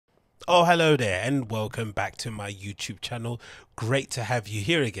Oh, hello there and welcome back to my YouTube channel. Great to have you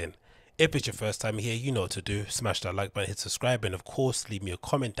here again. If it's your first time here, you know what to do. Smash that like button, hit subscribe, and of course leave me a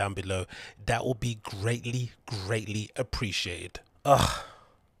comment down below. That will be greatly appreciated. Ugh,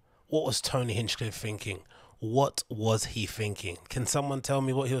 what was Tony Hinchcliffe thinking? What was he thinking? Can someone tell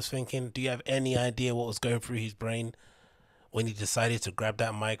me what he was thinking? Do you have any idea what was going through his brain when he decided to grab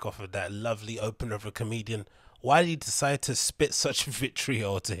that mic off of that lovely opener of a comedian? Why did he decide to spit such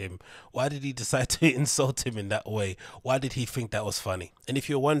vitriol to him? Why did he decide to insult him in that way? Why did he think that was funny? And if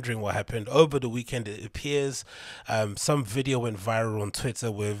you're wondering what happened, over the weekend it appears some video went viral on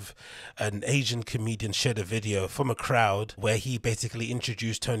Twitter with an Asian comedian shared a video from a crowd where he basically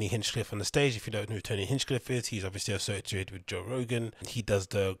introduced Tony Hinchcliffe on the stage. If you don't know who Tony Hinchcliffe is, he's obviously associated with Joe Rogan. He does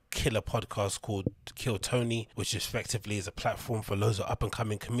the killer podcast called Kill Tony, which effectively is a platform for loads of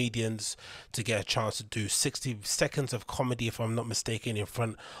up-and-coming comedians to get a chance to do 60 seconds of comedy, if I'm not mistaken, in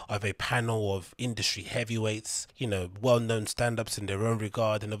front of a panel of industry heavyweights, you know, well-known stand-ups in their own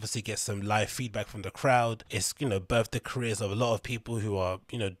regard, and obviously get some live feedback from the crowd. It's, you know, birthed the careers of a lot of people who are,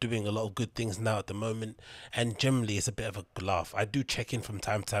 you know, doing a lot of good things now at the moment, and generally it's a bit of a laugh. I do check in from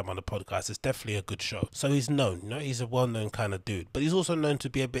time to time on the podcast. It's definitely a good show. So he's known, you know, he's a well-known kind of dude, but he's also known to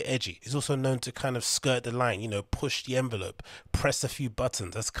be a bit edgy. He's also known to kind of skirt the line, you know, push the envelope, press a few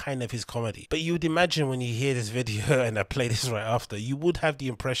buttons. That's kind of his comedy. But you would imagine when you hear this video and I play this right after, you would have the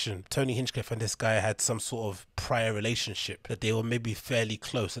impression Tony Hinchcliffe and this guy had some sort of prior relationship, that they were maybe fairly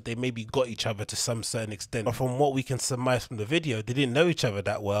close, that they maybe got each other to some certain extent. But from what we can surmise from the video, they didn't know each other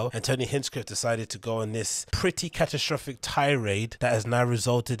that well, and Tony Hinchcliffe decided to go on this pretty catastrophic tirade that has now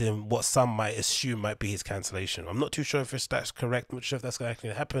resulted in what some might assume might be his cancellation. I'm not too sure if that's correct. I'm not sure if that's going to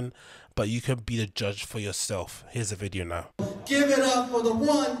actually happen, but you can be the judge for yourself. Here's the video now. Give it up for the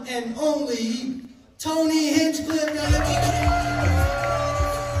one and only Tony Hinchcliffe.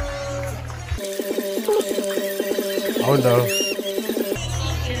 Oh no.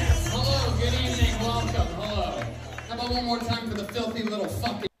 Hello, good evening, welcome, hello. How about one more time for the filthy little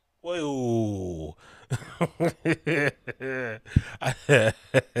fucking... Whoa.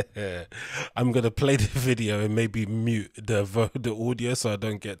 I'm gonna play the video and maybe mute the audio so I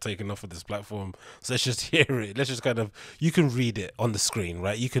don't get taken off of this platform. So let's just hear it. Let's just kind of, you can read it on the screen,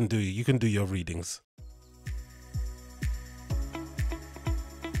 right? You can do your readings.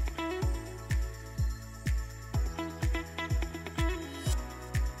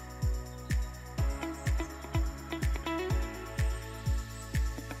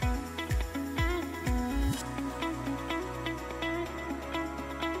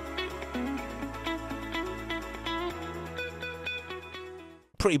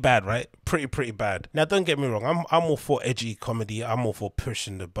 Pretty bad, right? Pretty bad. Now, don't get me wrong. I'm all for edgy comedy. I'm all for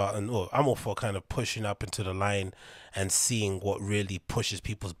pushing the button, or I'm all for kind of pushing up into the line and seeing what really pushes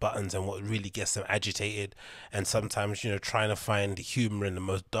people's buttons and what really gets them agitated. And sometimes, you know, trying to find humor in the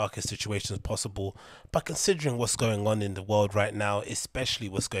most darkest situations possible. But considering what's going on in the world right now, especially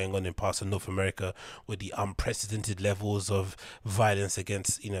what's going on in parts of North America with the unprecedented levels of violence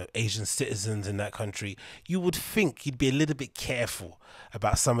against, you know, Asian citizens in that country, you would think you'd be a little bit careful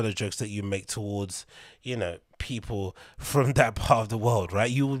about some of the jokes that you make towards, you know, people from that part of the world,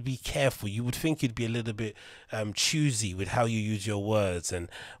 right? You would be careful. You would think you'd be a little bit choosy with how you use your words and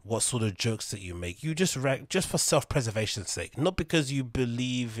what sort of jokes that you make. You just for self-preservation's sake, not because you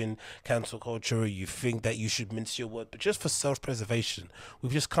believe in cancel culture or you think that you should mince your word, but just for self-preservation.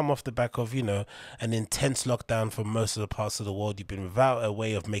 We've just come off the back of, you know, an intense lockdown for most of the parts of the world. You've been without a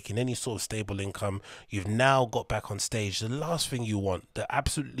way of making any sort of stable income. You've now got back on stage. The last thing you want, the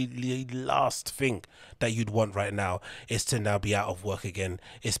absolutely last thing that you'd want right now is to now be out of work again,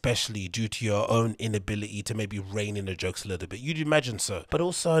 especially due to your own inability to maybe rein in the jokes a little bit. You'd imagine so. But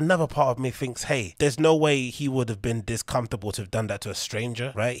also another part of me thinks, hey, there's no way he would have been this comfortable to have done that to a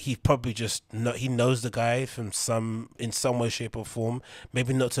stranger, right? He probably just he knows the guy from in some way, shape or form.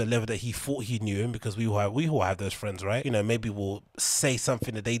 Maybe not to a level that he thought he knew him, because we all have those friends, right? You know, maybe we'll say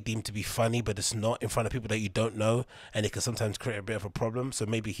something that they deem to be funny, but it's not in front of people that you don't know, and it can sometimes create a bit of a problem. So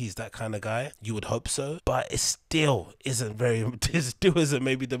maybe he's that kind of guy. You would hope so, but it still isn't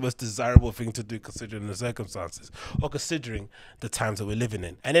maybe the most desirable thing to do considering the circumstances or considering the times that we're living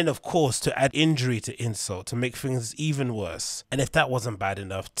in. And then of course, to add injury to insult, to make things even worse. And if that wasn't bad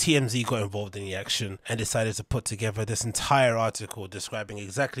enough, TMZ got involved in the action and decided to put together this entire article describing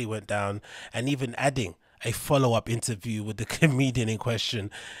exactly what went down, and even adding a follow-up interview with the comedian in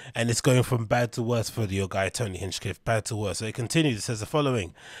question, and it's going from bad to worse for your guy Tony Hinchcliffe. Bad to worse. So it continues. It says the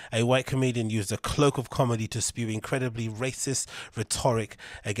following: a white comedian used a cloak of comedy to spew incredibly racist rhetoric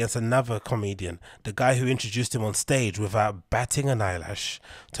against another comedian, the guy who introduced him on stage without batting an eyelash.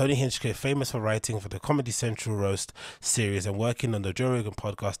 Tony Hinchcliffe, famous for writing for the Comedy Central roast series and working on the Joe Rogan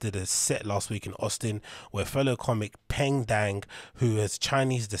podcast, did a set last week in Austin where fellow comic Peng Dang, who has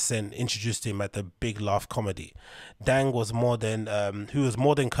Chinese descent, introduced him at the Big Laugh comedy. Dang was more than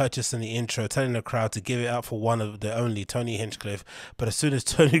courteous in the intro, telling the crowd to give it up for one of the only Tony Hinchcliffe. But as soon as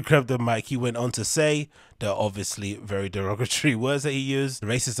Tony grabbed the mic, he went on to say the obviously very derogatory words that he used.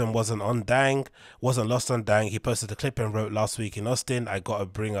 Racism wasn't lost on Dang. He posted a clip and wrote last week in Austin, I gotta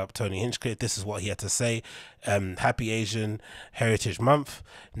bring up Tony Hinchcliffe. This is what he had to say. Happy Asian Heritage Month.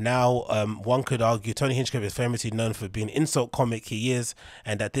 Now, one could argue Tony Hinchcliffe is famously known for being insult comic he is,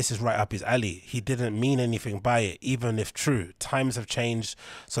 and that this is right up his alley. He didn't mean anything by it, even if true. Times have changed,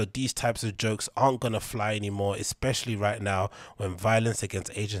 so these types of jokes aren't gonna fly anymore, especially right now when violence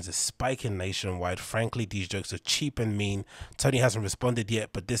against Asians is spiking nationwide. Frankly, these jokes are cheap and mean. Tony hasn't responded yet,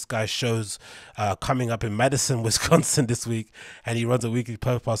 but this guy shows coming up in Madison, Wisconsin this week, and he runs a weekly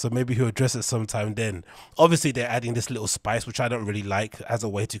podcast, so maybe he'll address it sometime then. Obviously, they're adding this little spice, which I don't really like, as a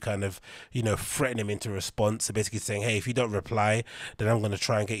way to kind of, threaten him into response. So basically saying, hey, if you don't reply, then I'm going to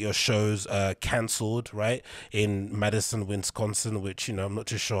try and get your shows cancelled, right, in Madison, Wisconsin, which, I'm not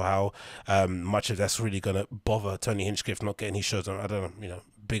too sure how much of that's really going to bother Tony Hinchcliffe not getting his shows on. I don't know,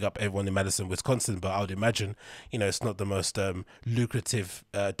 big up everyone in Madison, Wisconsin, but I would imagine, it's not the most lucrative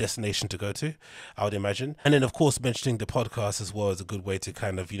destination to go to, I would imagine. And then, of course, mentioning the podcast as well is a good way to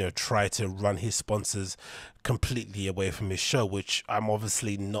kind of, try to run his sponsors completely away from his show, which I'm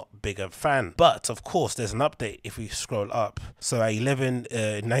obviously not big a fan. But, of course, there's an update if we scroll up. So at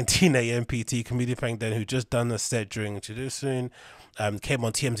 19 a.m. PT, comedian Peng Den, who just done a set during Too Soon, came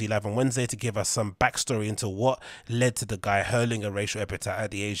on TMZ Live on Wednesday to give us some backstory into what led to the guy hurling a racial epithet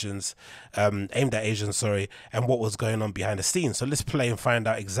at the Asians, aimed at Asians, and what was going on behind the scenes. So let's play and find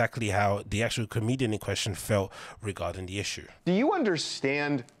out exactly how the actual comedian in question felt regarding the issue. Do you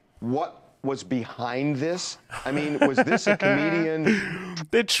understand what was behind this? I mean, was this a comedian?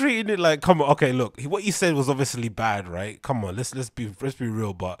 They're treating it like, come on, okay, look, what you said was obviously bad, right? Come on, let's be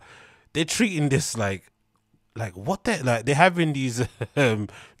real, but they're treating this like what they're having these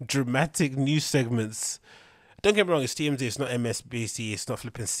dramatic news segments. Don't get me wrong, it's TMZ, it's not MSNBC, it's not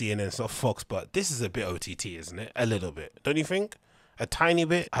flipping CNN, it's not Fox, but this is a bit OTT, isn't it? A little bit, don't you think? A tiny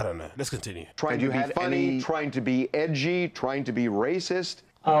bit? I don't know. Let's continue. Trying to be funny, trying to be edgy, trying to be racist?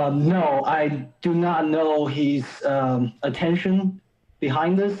 No, I do not know his attention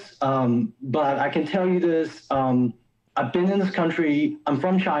behind this, but I can tell you this. I've been in this country, I'm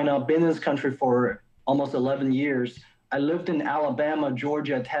from China, I've been in this country for almost 11 years. I lived in Alabama,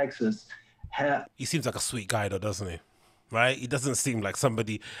 Georgia, Texas. He seems like a sweet guy though, doesn't he? Right? He doesn't seem like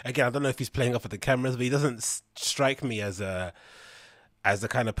somebody, again, I don't know if he's playing off at the cameras, but he doesn't strike me as the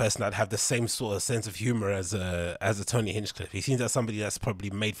kind of person that'd have the same sort of sense of humor as a Tony Hinchcliffe. He seems like somebody that's probably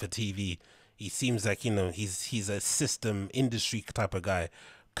made for TV. He seems like, he's a system industry type of guy,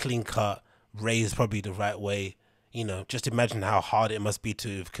 clean cut, raised probably the right way. Just imagine how hard it must be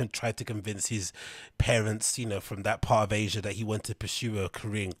to try to convince his parents, from that part of Asia, that he went to pursue a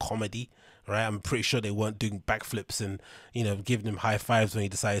career in comedy, right? I'm pretty sure they weren't doing backflips and, giving him high fives when he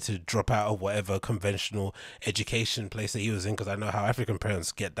decided to drop out of whatever conventional education place that he was in, because I know how African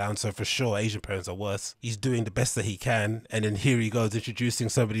parents get down, so for sure Asian parents are worse. He's doing the best that he can, and then here he goes introducing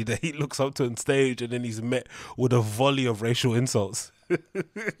somebody that he looks up to on stage, and then he's met with a volley of racial insults.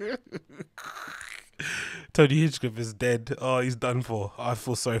 Tony Hinchcliffe is dead. Oh, he's done for. I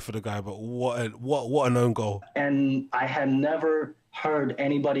feel sorry for the guy, but what an own goal. And I had never heard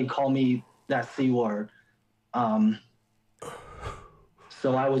anybody call me that C word. So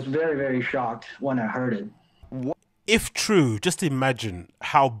I was very, very shocked when I heard it. If true, just imagine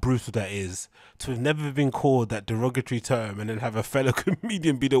how brutal that is to have never been called that derogatory term and then have a fellow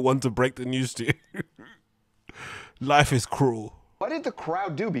comedian be the one to break the news to you. Life is cruel. What did the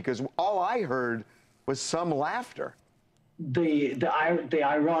crowd do? Because all I heard was some laughter. The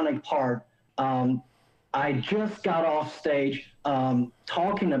ironic part, I just got off stage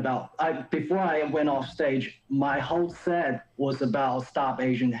talking about, before I went off stage, my whole set was about Stop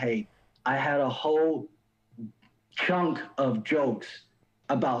Asian Hate. I had a whole chunk of jokes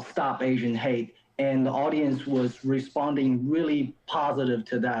about Stop Asian Hate, and the audience was responding really positive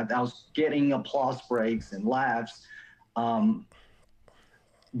to that. I was getting applause breaks and laughs.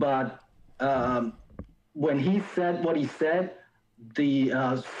 But when he said what he said,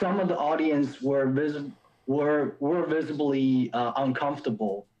 some of the audience were were visibly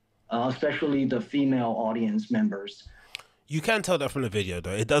uncomfortable, especially the female audience members. You can tell that from the video,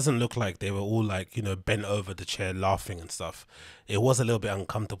 though. It doesn't look like they were all like, you know, bent over the chair laughing and stuff. It was a little bit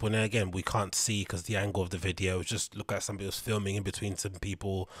uncomfortable. And again, we can't see because the angle of the video just looked like somebody was filming in between some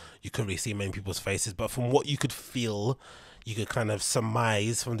people. You couldn't really see many people's faces. But from what you could feel, you could kind of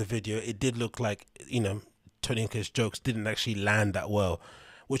surmise from the video, it did look like, you know, Tony Hinchcliffe's jokes didn't actually land that well.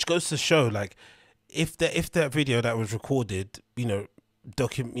 Which goes to show, like, if that video that was recorded, you know,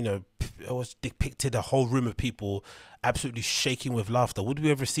 it was depicted a whole room of people absolutely shaking with laughter, would we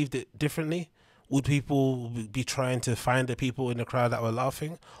have received it differently? Would people be trying to find the people in the crowd that were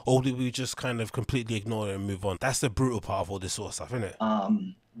laughing, or would we just kind of completely ignore it and move on? That's the brutal part of all this sort of stuff, isn't it?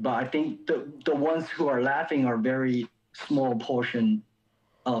 But I think the ones who are laughing are very small portion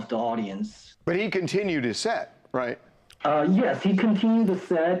of the audience. But he continued his set, right? Yes, he continued the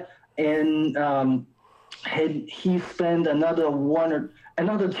set, and he spent another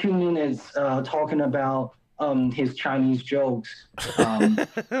 2 minutes talking about his Chinese jokes,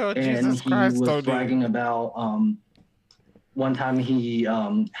 Oh, and Jesus he Christ, was Tony. bragging about one time he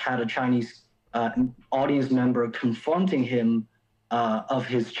had a Chinese audience member confronting him of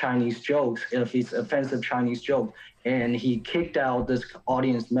his Chinese jokes, of his offensive Chinese joke, and he kicked out this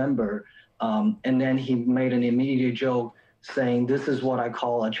audience member, and then he made an immediate joke saying, "This is what I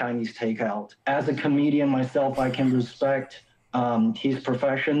call a Chinese takeout." As a comedian myself, I can respect his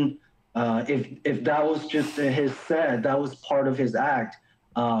profession. If that was just his set, that was part of his act,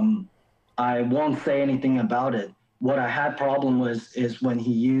 I won't say anything about it. What I had problem with is when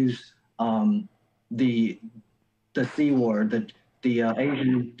he used the C word, the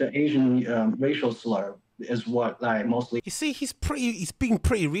Asian racial slur is what I mostly. You see, he's being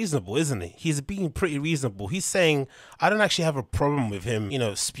pretty reasonable, isn't he? He's being pretty reasonable. He's saying, I don't actually have a problem with him, you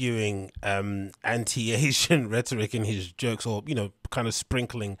know, spewing anti-Asian rhetoric in his jokes, or, you know, kind of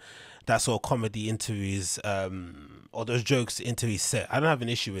sprinkling that sort of comedy into his or those jokes into his set. I don't have an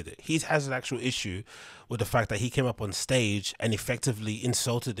issue with it. He has an actual issue with the fact that he came up on stage and effectively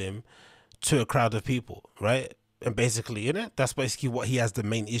insulted him to a crowd of people, right? And basically, you know, that's basically what he has the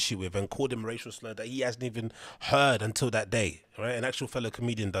main issue with, and called him a racial slur that he hasn't even heard until that day, right? An actual fellow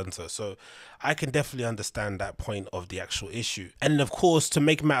comedian done so. So I can definitely understand that point of the actual issue. And of course, to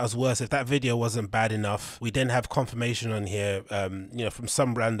make matters worse, if that video wasn't bad enough, we then have confirmation on here, you know, from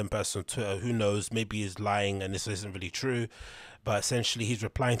some random person on Twitter, who knows, maybe he's lying and this isn't really true. But essentially, he's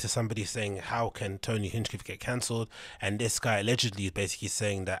replying to somebody saying, how can Tony Hinchcliffe get cancelled? And this guy allegedly is basically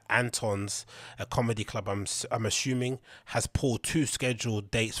saying that Anton's, a comedy club, I'm assuming, has pulled 2 scheduled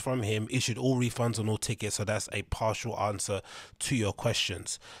dates from him, issued all refunds on all tickets. So that's a partial answer to your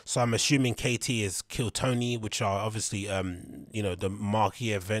questions. So I'm assuming KT is Kill Tony, which are obviously, you know, the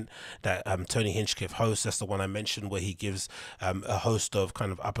marquee event that Tony Hinchcliffe hosts. That's the one I mentioned, where he gives a host of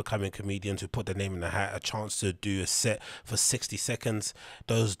kind of up-and-coming comedians who put their name in the hat a chance to do a set for 60 seconds.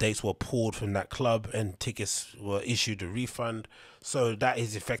 Those dates were pulled from that club and tickets were issued a refund. So that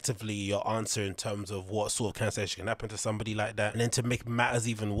is effectively your answer in terms of what sort of cancellation can happen to somebody like that. And then to make matters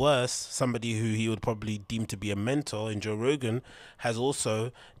even worse, somebody who he would probably deem to be a mentor in Joe Rogan has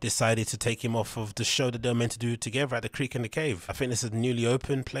also decided to take him off of the show that they were meant to do together at the Creek and the Cave. I think this is a newly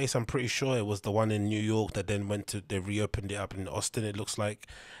opened place. I'm pretty sure it was the one in New York that then they reopened it up in Austin, it looks like.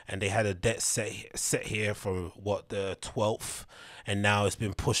 And they had a debt set here from what, the 12th, and now it's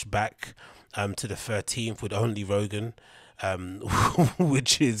been pushed back to the 13th with only Rogan.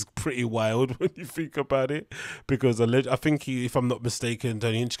 Which is pretty wild when you think about it, because I think if I'm not mistaken,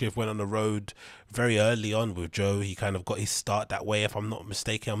 Tony Hinchcliffe went on the road very early on with Joe. He kind of got his start that way, if I'm not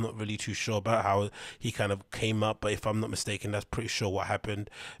mistaken. I'm not really too sure about how he kind of came up, but if I'm not mistaken, that's pretty sure what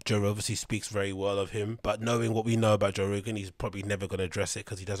happened. Joe obviously speaks very well of him, but knowing what we know about Joe Rogan, he's probably never going to address it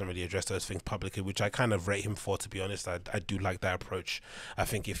because he doesn't really address those things publicly, which I kind of rate him for, to be honest. I do like that approach. I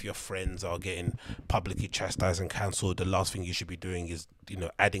think if your friends are getting publicly chastised and cancelled, the last thing you should be doing is, you know,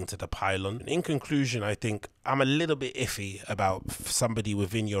 adding to the pylon. In conclusion, I think I'm a little bit iffy about somebody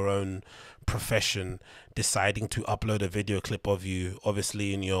within your own profession deciding to upload a video clip of you,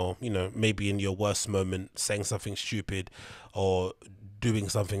 obviously in your, you know, maybe in your worst moment, saying something stupid or doing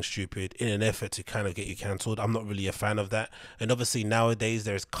something stupid in an effort to kind of get you cancelled. I'm not really a fan of that. And obviously nowadays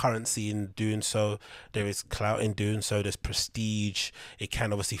there's currency in doing so, there is clout in doing so, there's prestige. It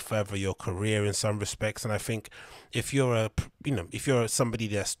can obviously further your career in some respects. And I think if you're if you're somebody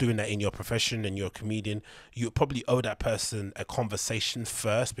that's doing that in your profession and you're a comedian, you probably owe that person a conversation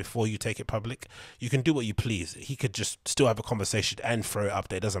first before you take it public. You can do what you please. He could just still have a conversation and throw it up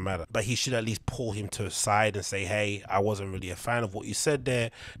there, it doesn't matter. But he should at least pull him to a side and say, hey, I wasn't really a fan of what you said. said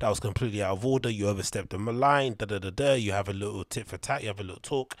there that was completely out of order. You overstepped on the line, you have a little tit for tat, you have a little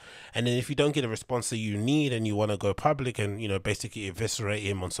talk, and then if you don't get a response that you need and you want to go public and, you know, basically eviscerate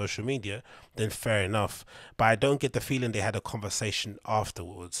him on social media, then fair enough. But I don't get the feeling they had a conversation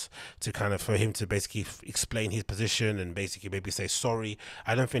afterwards to kind of, for him to basically explain his position and basically maybe say sorry.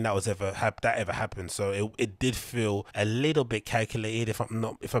 I don't think that was ever happened. So it did feel a little bit calculated,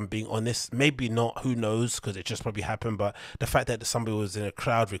 if I'm being honest. Maybe not, who knows, because it just probably happened. But the fact that somebody was in a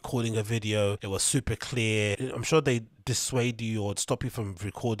crowd recording a video, it was super clear. I'm sure they dissuade you or stop you from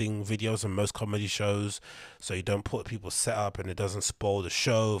recording videos on most comedy shows, so you don't put people's setup and it doesn't spoil the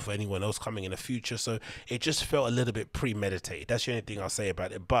show for anyone else coming in the future. So it just felt a little bit premeditated. That's the only thing I'll say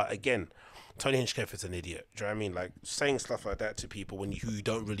about it. But again, Tony Hinchcliffe is an idiot. Do you know what I mean? Like, saying stuff like that to people when you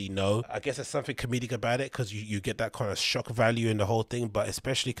don't really know, I guess there's something comedic about it, because you get that kind of shock value in the whole thing. But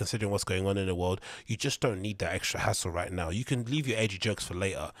especially considering what's going on in the world, you just don't need that extra hassle right now. You can leave your edgy jokes for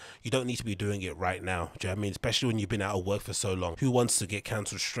later. You don't need to be doing it right now. Do you know what I mean? Especially when you've been out of work for so long. Who wants to get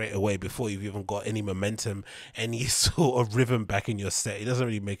cancelled straight away before you've even got any momentum, any sort of rhythm back in your set? It doesn't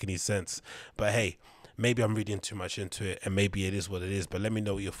really make any sense. But hey, maybe I'm reading too much into it, and maybe it is what it is. But let me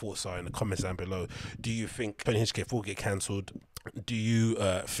know what your thoughts are in the comments down below. Do you think Tony Hinchcliffe will get cancelled? Do you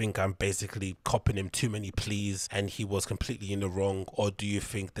think I'm basically copping him too many pleas and he was completely in the wrong? Or do you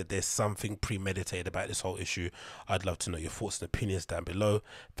think that there's something premeditated about this whole issue? I'd love to know your thoughts and opinions down below.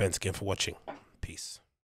 Thanks again for watching. Peace.